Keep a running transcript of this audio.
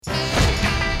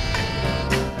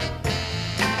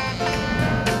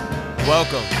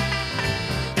Welcome.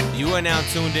 You are now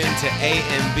tuned in to A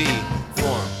and B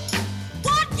Forum.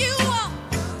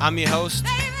 I'm your host.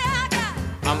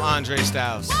 I'm Andre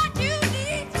Styles.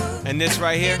 And this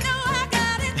right here,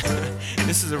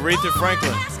 this is Aretha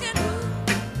Franklin.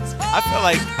 I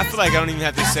feel like I don't even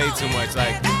have to say too much.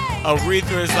 Like,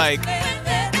 Aretha is like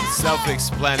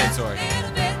self-explanatory.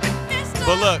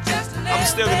 But look, I'm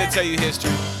still gonna tell you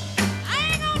history.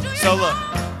 So look,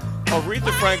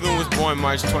 Aretha Franklin was born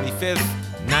March 25th,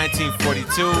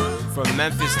 1942, from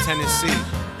Memphis, Tennessee.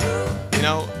 You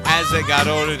know, as they got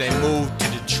older, they moved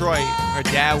to Detroit. Her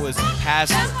dad was a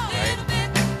pastor, right?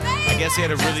 I guess he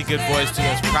had a really good voice too.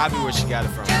 That's probably where she got it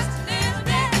from.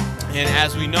 And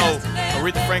as we know,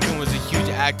 Aretha Franklin was a huge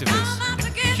activist,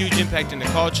 huge impact in the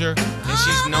culture, and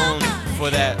she's known for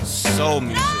that soul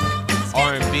music,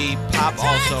 R&B, pop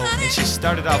also, and she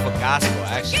started off with gospel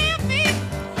actually.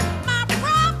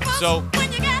 So,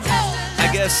 I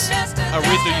guess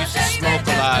Aretha used to smoke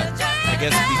a lot. I guess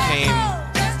it became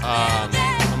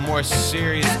a more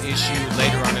serious issue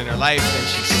later on in her life, and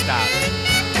she stopped.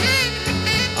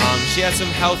 She had some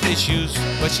health issues,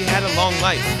 but she had a long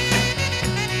life.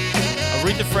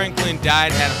 Aretha Franklin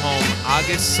died at home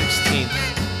August 16th,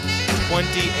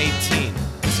 2018.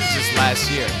 This is just last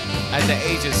year, at the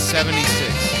age of 76.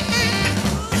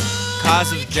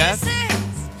 Cause of death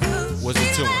was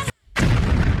a tumor.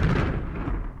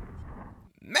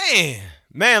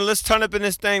 Man, let's turn up in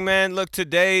this thing, man. Look,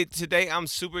 today I'm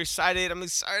super excited. I'm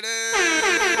excited.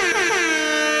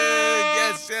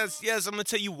 Yes. I'm going to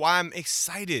tell you why I'm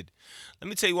excited. Let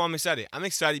me tell you why I'm excited. I'm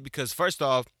excited because, first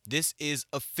off, this is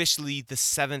officially the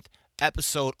 7th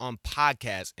episode on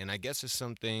podcast. And I guess there's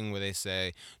something where they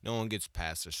say no one gets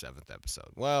past their 7th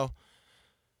episode. Well,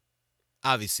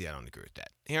 obviously I don't agree with that.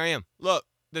 Here I am. Look,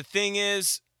 the thing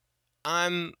is,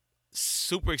 I'm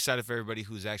super excited for everybody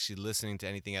who's actually listening to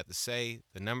anything I have to say.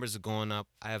 The numbers are going up.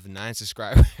 I have 9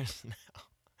 subscribers now.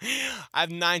 I have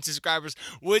 9 subscribers,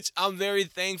 which I'm very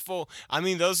thankful. I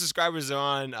mean, those subscribers are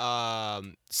on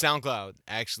SoundCloud,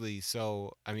 actually.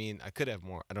 So, I mean, I could have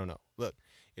more. I don't know. Look,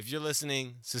 if you're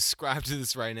listening, subscribe to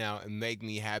this right now and make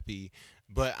me happy.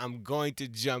 But I'm going to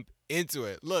jump into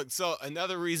it. Look, so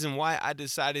another reason why I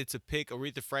decided to pick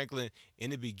Aretha Franklin in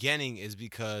the beginning is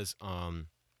because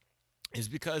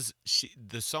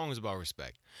the song is about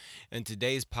respect. In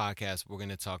today's podcast, we're going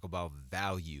to talk about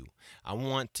value. I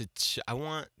want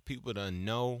people to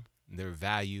know their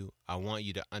value. I want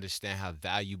you to understand how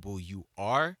valuable you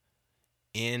are,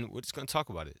 and we're just going to talk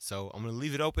about it. So I'm going to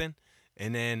leave it open,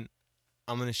 and then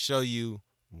I'm going to show you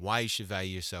why you should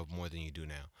value yourself more than you do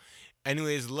now.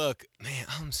 Anyways, look, man,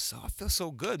 I feel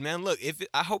so good, man. Look,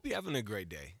 I hope you're having a great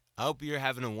day. I hope you're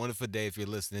having a wonderful day if you're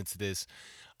listening to this.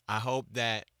 I hope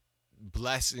that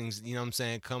blessings, you know what I'm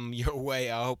saying, come your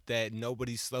way. I hope that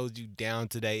nobody slows you down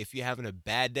today. If you're having a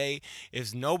bad day,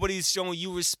 if nobody's showing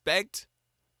you respect,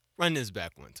 run this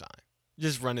back one time.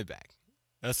 Just run it back.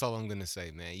 That's all I'm going to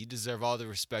say, man. You deserve all the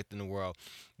respect in the world.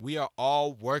 We are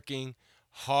all working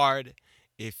hard.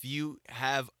 If you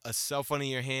have a cell phone in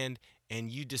your hand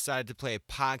and you decide to play a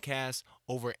podcast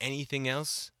over anything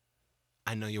else,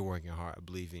 I know you're working hard. I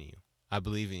believe in you. I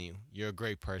believe in you. You're a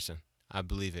great person. I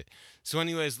believe it. So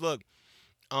anyways, look,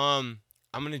 I'm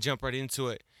going to jump right into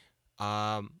it.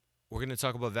 We're going to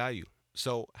talk about value.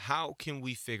 So how can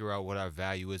we figure out what our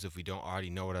value is if we don't already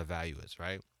know what our value is,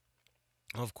 right?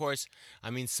 Of course, I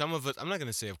mean, some of us, I'm not going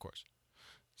to say of course.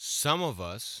 Some of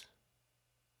us,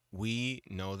 we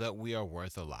know that we are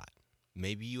worth a lot.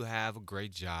 Maybe you have a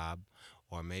great job,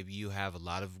 or maybe you have a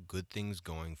lot of good things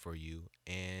going for you,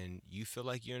 and you feel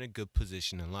like you're in a good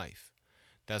position in life.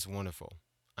 That's wonderful.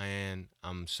 And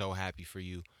I'm so happy for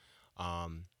you.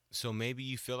 So maybe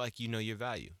you feel like you know your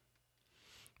value.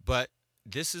 But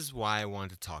this is why I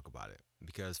wanted to talk about it.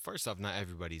 Because first off, not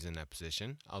everybody's in that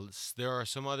position. There are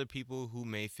some other people who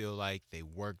may feel like they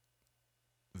work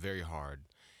very hard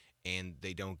and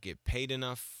they don't get paid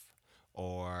enough.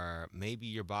 Or maybe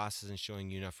your boss isn't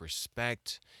showing you enough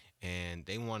respect and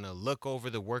they want to look over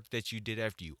the work that you did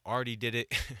after you already did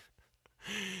it.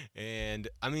 And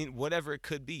I mean, whatever it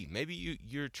could be. Maybe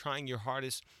you're trying your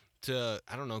hardest to,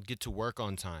 I don't know, get to work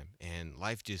on time and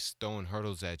life just throwing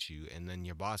hurdles at you. And then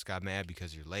your boss got mad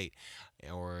because you're late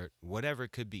or whatever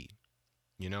it could be.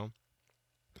 You know,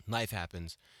 life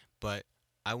happens, but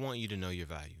I want you to know your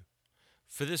value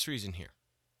for this reason here,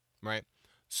 right?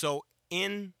 So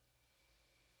in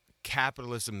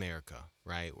capitalist America,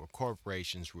 right, where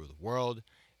corporations rule the world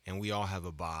and we all have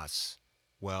a boss.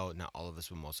 Well, not all of us,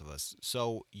 but most of us.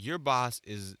 So your boss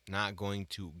is not going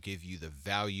to give you the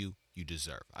value you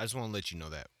deserve. I just want to let you know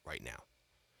that right now.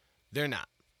 They're not.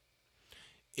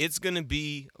 it's going to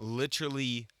be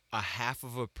literally a half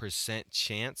of a percent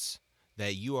chance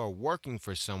that you are working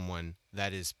for someone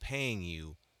that is paying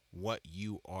you what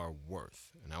you are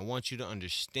worth. And I want you to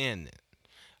understand that.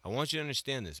 I want you to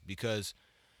understand this because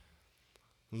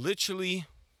literally,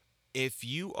 if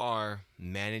you are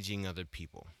managing other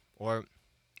people, or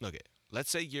look at, let's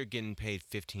say you're getting paid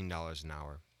 $15 an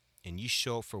hour and you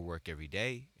show up for work every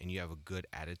day and you have a good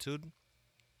attitude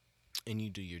and you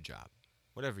do your job,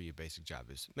 whatever your basic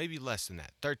job is, maybe less than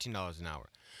that, $13 an hour.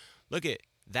 Look at,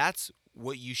 that's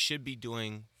what you should be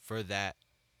doing for that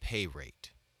pay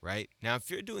rate, right? Now, if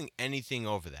you're doing anything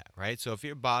over that, right? So if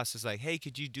your boss is like, hey,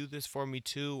 could you do this for me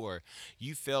too? Or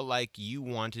you feel like you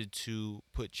wanted to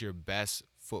put your best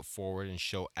foot forward and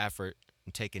show effort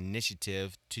and take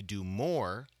initiative to do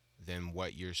more than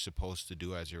what you're supposed to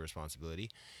do as your responsibility,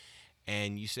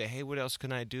 and you say, hey, what else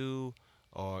can I do?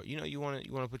 Or you want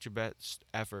to put your best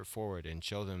effort forward and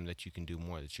show them that you can do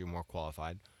more, that you're more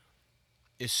qualified.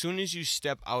 As soon as you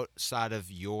step outside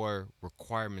of your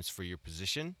requirements for your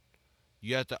position,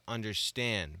 you have to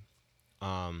understand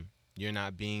you're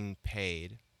not being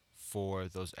paid for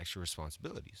those extra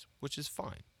responsibilities, which is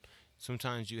fine.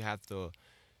 Sometimes you have to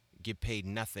get paid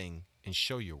nothing and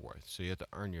show your worth, so you have to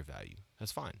earn your value.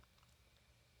 That's fine.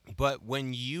 But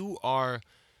when you are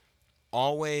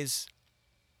always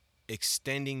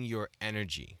extending your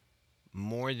energy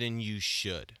more than you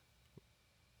should,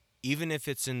 even if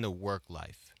it's in the work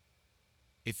life,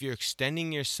 if you're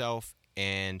extending yourself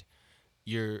and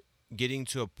you're getting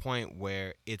to a point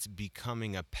where it's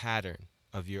becoming a pattern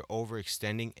of you're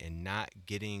overextending and not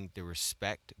getting the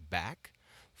respect back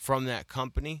from that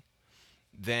company,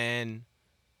 then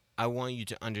I want you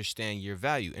to understand your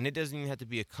value. And it doesn't even have to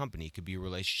be a company, it could be a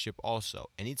relationship also.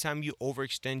 Anytime you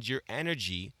overextend your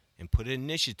energy and put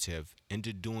initiative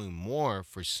into doing more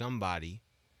for somebody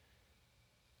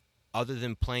other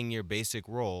than playing your basic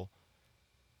role,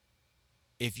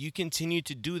 if you continue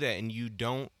to do that and you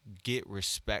don't get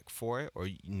respect for it, or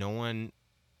no one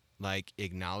like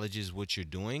acknowledges what you're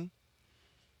doing,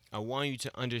 I want you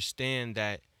to understand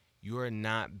that you are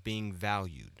not being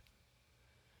valued.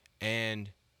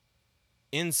 And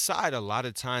inside, a lot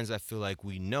of times I feel like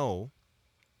we know,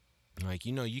 like,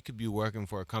 you could be working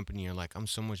for a company and you're like, I'm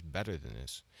so much better than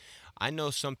this. I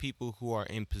know some people who are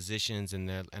in positions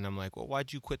and I'm like, well,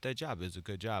 why'd you quit that job? It was a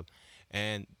good job.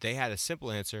 And they had a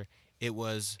simple answer. It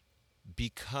was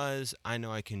because I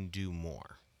know I can do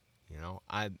more.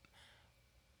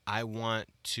 I want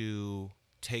to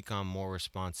take on more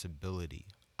responsibility.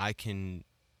 I can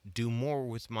do more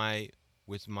with my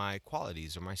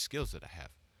qualities or my skills that I have.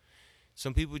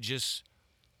 Some people just,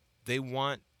 they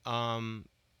want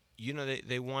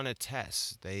they want a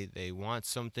test. They want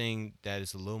something that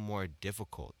is a little more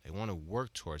difficult. They want to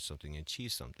work towards something,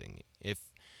 achieve something.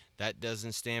 If that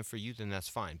doesn't stand for you, then that's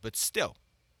fine. But still,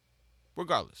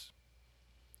 regardless,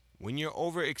 when you're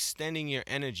overextending your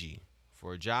energy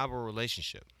for a job or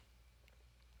relationship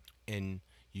and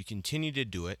you continue to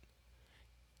do it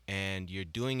and you're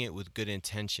doing it with good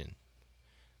intention,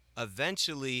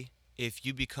 eventually, if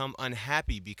you become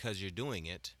unhappy because you're doing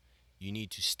it, you need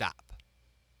to stop.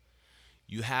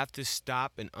 You have to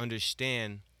stop and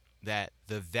understand that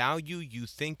the value you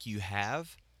think you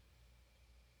have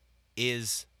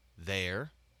is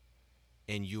there,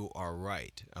 and you are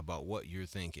right about what you're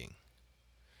thinking.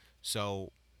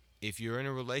 So, if you're in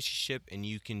a relationship and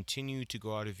you continue to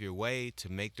go out of your way to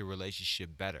make the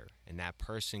relationship better, and that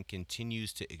person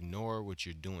continues to ignore what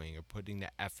you're doing or putting the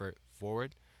effort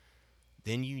forward,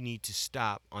 then you need to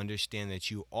stop, understand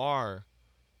that you are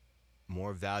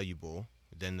more valuable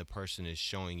than the person is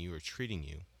showing you or treating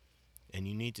you, and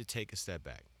you need to take a step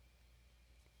back.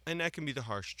 And that can be the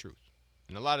harsh truth.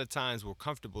 And a lot of times we're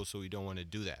comfortable, so we don't want to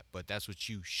do that. But that's what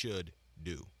you should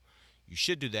do. You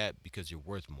should do that because you're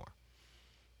worth more.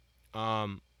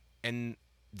 And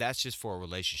that's just for a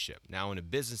relationship. Now, in a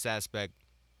business aspect,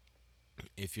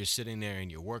 if you're sitting there and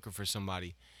you're working for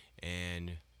somebody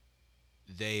and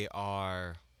they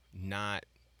are not,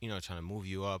 trying to move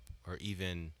you up or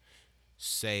even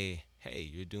say, hey,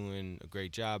 you're doing a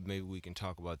great job, maybe we can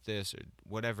talk about this, or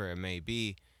whatever it may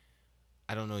be.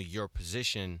 I don't know your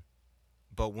position,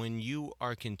 but when you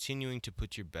are continuing to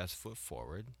put your best foot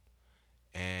forward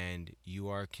and you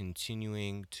are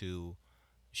continuing to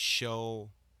show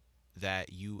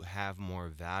that you have more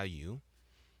value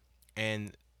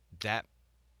and that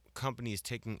company is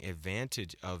taking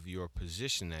advantage of your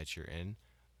position that you're in,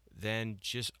 then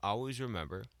just always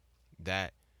remember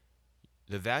that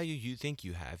the value you think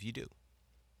you have, you do.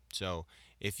 So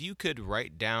if you could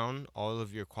write down all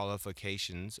of your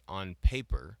qualifications on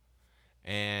paper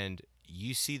and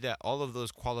you see that all of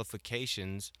those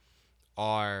qualifications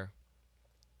are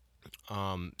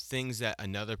things that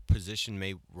another position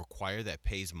may require that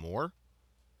pays more,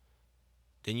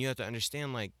 then you have to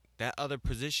understand like that other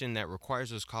position that requires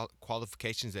those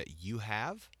qualifications that you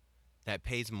have that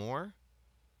pays more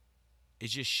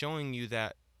is just showing you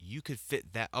that you could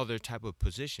fit that other type of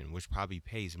position, which probably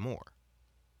pays more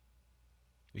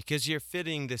because you're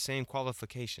fitting the same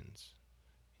qualifications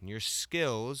and your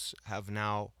skills have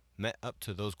now met up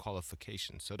to those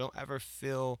qualifications. So don't ever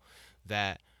feel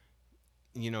that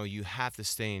you have to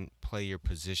stay and play your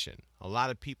position. A lot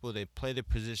of people, they play their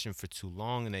position for too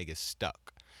long and they get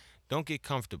stuck. Don't get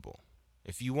comfortable.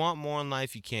 If you want more in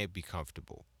life, you can't be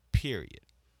comfortable. Period.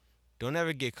 Don't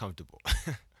ever get comfortable.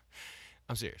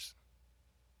 I'm serious.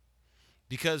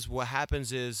 Because what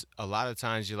happens is a lot of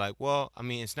times you're like, well, I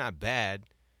mean, it's not bad.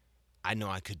 I know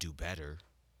I could do better.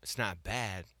 It's not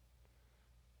bad,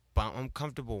 but I'm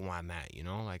comfortable where I'm at,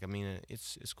 Like, I mean,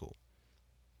 it's cool.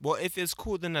 Well, if it's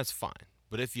cool, then that's fine.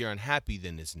 But if you're unhappy,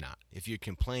 then it's not. If you're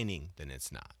complaining, then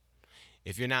it's not.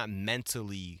 If you're not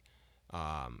mentally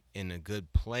in a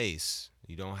good place,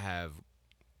 you don't have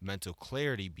mental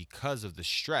clarity because of the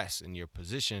stress in your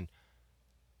position,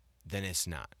 then it's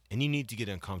not. And you need to get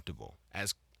uncomfortable.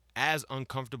 As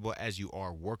uncomfortable as you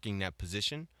are working that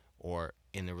position or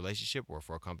in a relationship or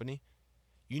for a company,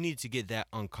 you need to get that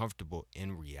uncomfortable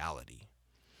in reality.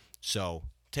 So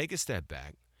take a step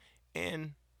back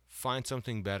and find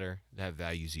something better that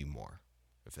values you more.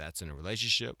 If that's in a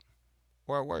relationship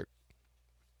or at work,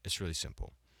 it's really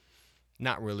simple.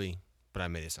 Not really, but I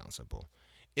made it sound simple.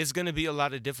 It's going to be a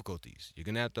lot of difficulties. You're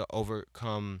going to have to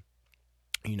overcome,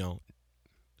 you know,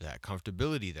 that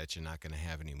comfortability that you're not going to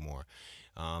have anymore.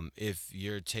 If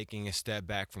you're taking a step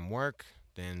back from work,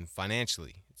 then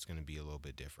financially it's going to be a little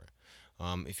bit different.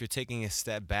 If you're taking a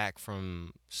step back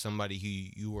from somebody who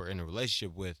you were in a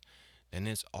relationship with, then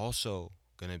it's also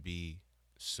going to be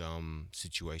some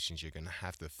situations you're going to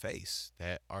have to face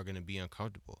that are going to be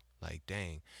uncomfortable. Like,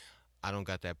 dang, I don't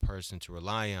got that person to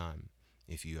rely on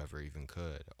if you ever even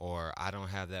could. Or I don't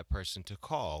have that person to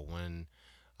call when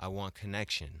I want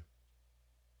connection.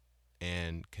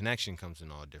 And connection comes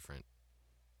in all different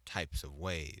types of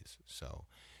ways. So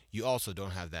you also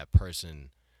don't have that person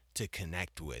to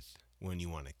connect with when you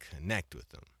want to connect with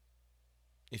them,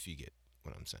 if you get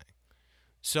what I'm saying.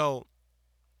 So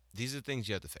these are things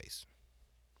you have to face.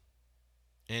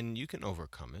 And you can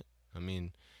overcome it. I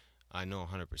mean, I know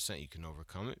 100% you can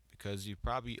overcome it because you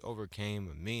probably overcame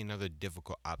a million other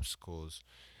difficult obstacles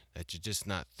that you're just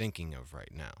not thinking of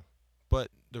right now. But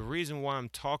the reason why I'm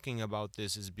talking about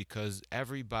this is because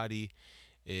everybody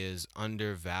is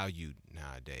undervalued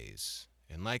nowadays.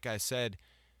 And like I said,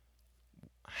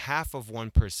 half of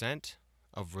 1%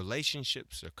 of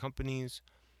relationships or companies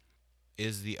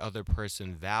is the other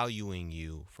person valuing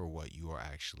you for what you are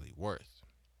actually worth.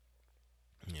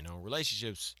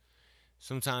 Relationships,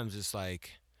 sometimes it's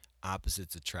like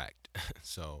opposites attract.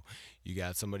 So you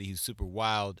got somebody who's super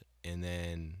wild, and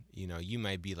then, you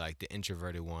might be like the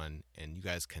introverted one, and you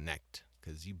guys connect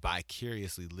because you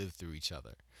vicariously live through each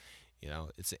other.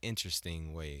 It's an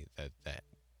interesting way that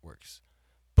works.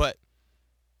 But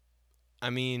I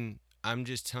mean, I'm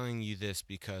just telling you this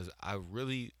because I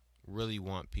really, really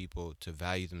want people to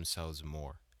value themselves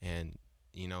more and,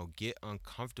 get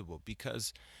uncomfortable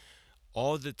because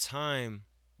all the time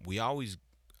we always,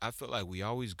 I feel like we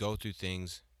always go through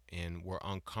things and we're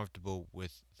uncomfortable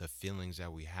with the feelings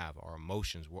that we have, our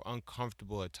emotions. We're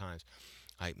uncomfortable at times.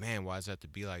 Like, man, why does it have to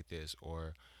be like this?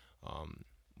 Or,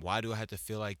 why do I have to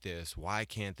feel like this? Why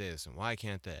can't this? And why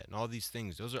can't that? And all these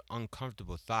things, those are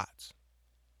uncomfortable thoughts.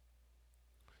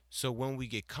 So when we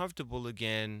get comfortable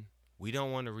again, we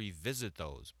don't want to revisit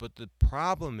those. But the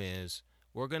problem is,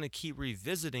 we're going to keep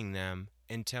revisiting them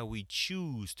until we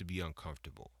choose to be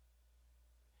uncomfortable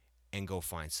and go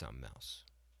find something else.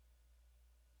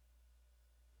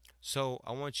 So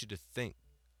I want you to think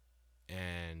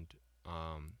and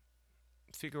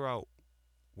figure out,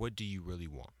 what do you really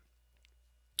want?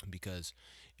 Because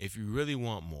if you really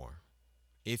want more,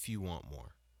 if you want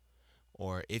more,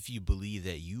 or if you believe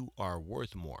that you are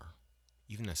worth more,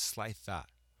 even a slight thought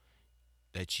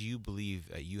that you believe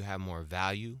that you have more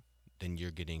value than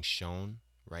you're getting shown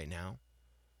right now,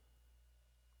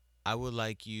 I would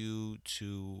like you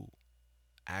to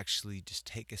actually just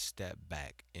take a step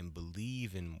back and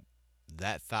believe in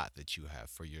that thought that you have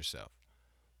for yourself.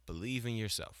 Believe in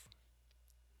yourself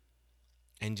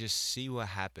and just see what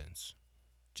happens.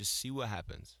 Just see what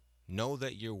happens. Know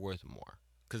that you're worth more.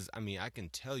 Because, I mean, I can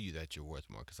tell you that you're worth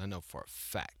more because I know for a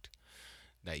fact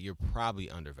that you're probably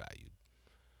undervalued.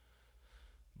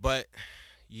 But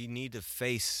you need to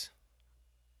face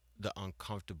the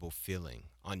uncomfortable feeling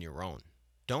on your own.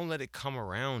 Don't let it come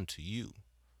around to you.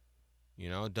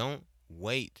 Don't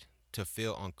wait to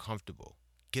feel uncomfortable.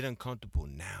 Get uncomfortable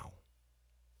now,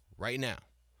 right now.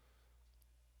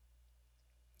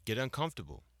 Get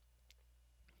uncomfortable.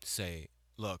 Say,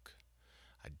 look,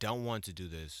 I don't want to do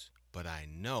this, but I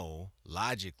know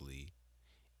logically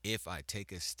if I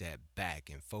take a step back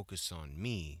and focus on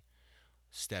me,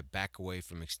 step back away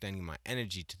from extending my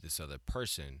energy to this other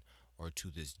person or to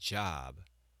this job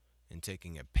and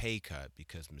taking a pay cut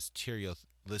because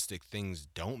materialistic things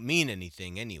don't mean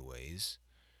anything, anyways,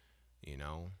 you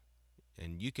know,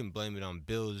 and you can blame it on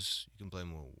bills, you can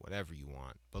blame it on whatever you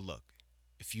want. But look,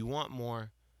 if you want more,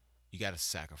 you got to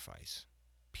sacrifice,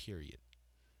 period.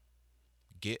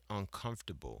 Get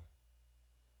uncomfortable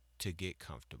to get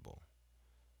comfortable.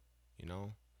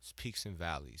 It's peaks and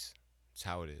valleys. It's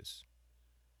how it is.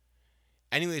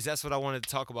 Anyways, that's what I wanted to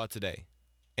talk about today.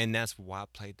 And that's why I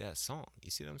played that song.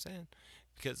 You see what I'm saying?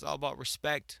 Because it's all about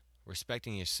respect,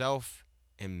 respecting yourself,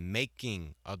 and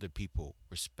making other people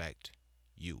respect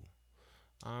you.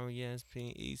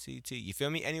 RESPECT. You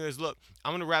feel me? Anyways, look,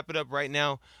 I'm gonna wrap it up right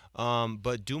now.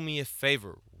 But do me a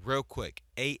favor, real quick.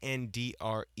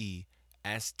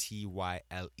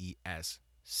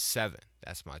 ANDRESTYLES7.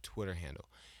 That's my Twitter handle.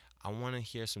 I want to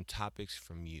hear some topics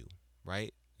from you,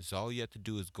 right? So all you have to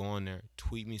do is go on there,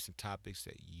 tweet me some topics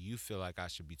that you feel like I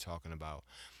should be talking about,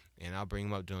 and I'll bring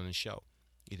them up during the show.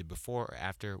 Either before or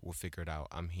after, we'll figure it out.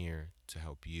 I'm here to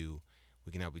help you.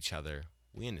 We can help each other.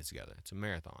 We in this together. It's a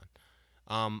marathon.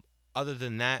 Um, Other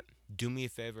than that, do me a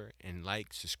favor and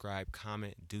like, subscribe,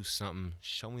 comment, do something.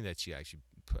 Show me that you actually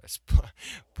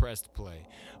pressed play.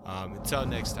 Until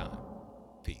next time,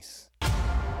 peace.